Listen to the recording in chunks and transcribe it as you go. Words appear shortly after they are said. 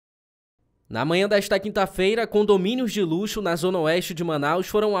Na manhã desta quinta-feira, condomínios de luxo na zona oeste de Manaus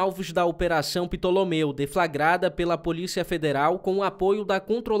foram alvos da Operação Ptolomeu, deflagrada pela Polícia Federal com o apoio da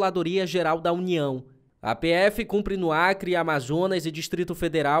Controladoria Geral da União. A PF cumpre no Acre, Amazonas e Distrito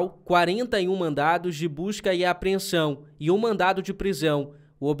Federal 41 mandados de busca e apreensão e um mandado de prisão.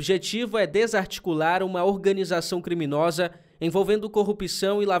 O objetivo é desarticular uma organização criminosa envolvendo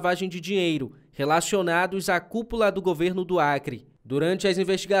corrupção e lavagem de dinheiro, relacionados à cúpula do governo do Acre. Durante as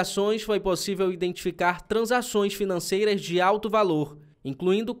investigações, foi possível identificar transações financeiras de alto valor,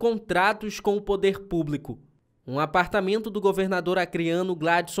 incluindo contratos com o poder público. Um apartamento do governador acreano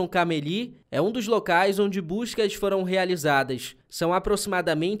Gladson Cameli é um dos locais onde buscas foram realizadas. São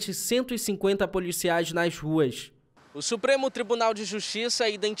aproximadamente 150 policiais nas ruas. O Supremo Tribunal de Justiça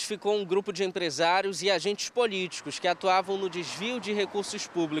identificou um grupo de empresários e agentes políticos que atuavam no desvio de recursos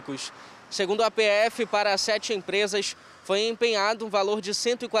públicos. Segundo a PF, para 7 empresas foi empenhado um valor de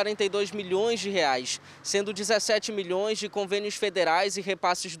 142 milhões de reais, sendo 17 milhões de convênios federais e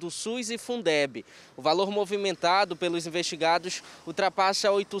repasses do SUS e Fundeb. O valor movimentado pelos investigados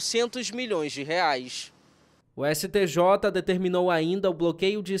ultrapassa 800 milhões de reais. O STJ determinou ainda o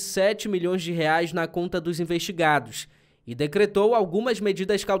bloqueio de 7 milhões de reais na conta dos investigados e decretou algumas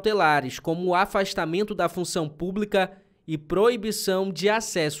medidas cautelares, como o afastamento da função pública e proibição de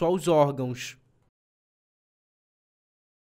acesso aos órgãos.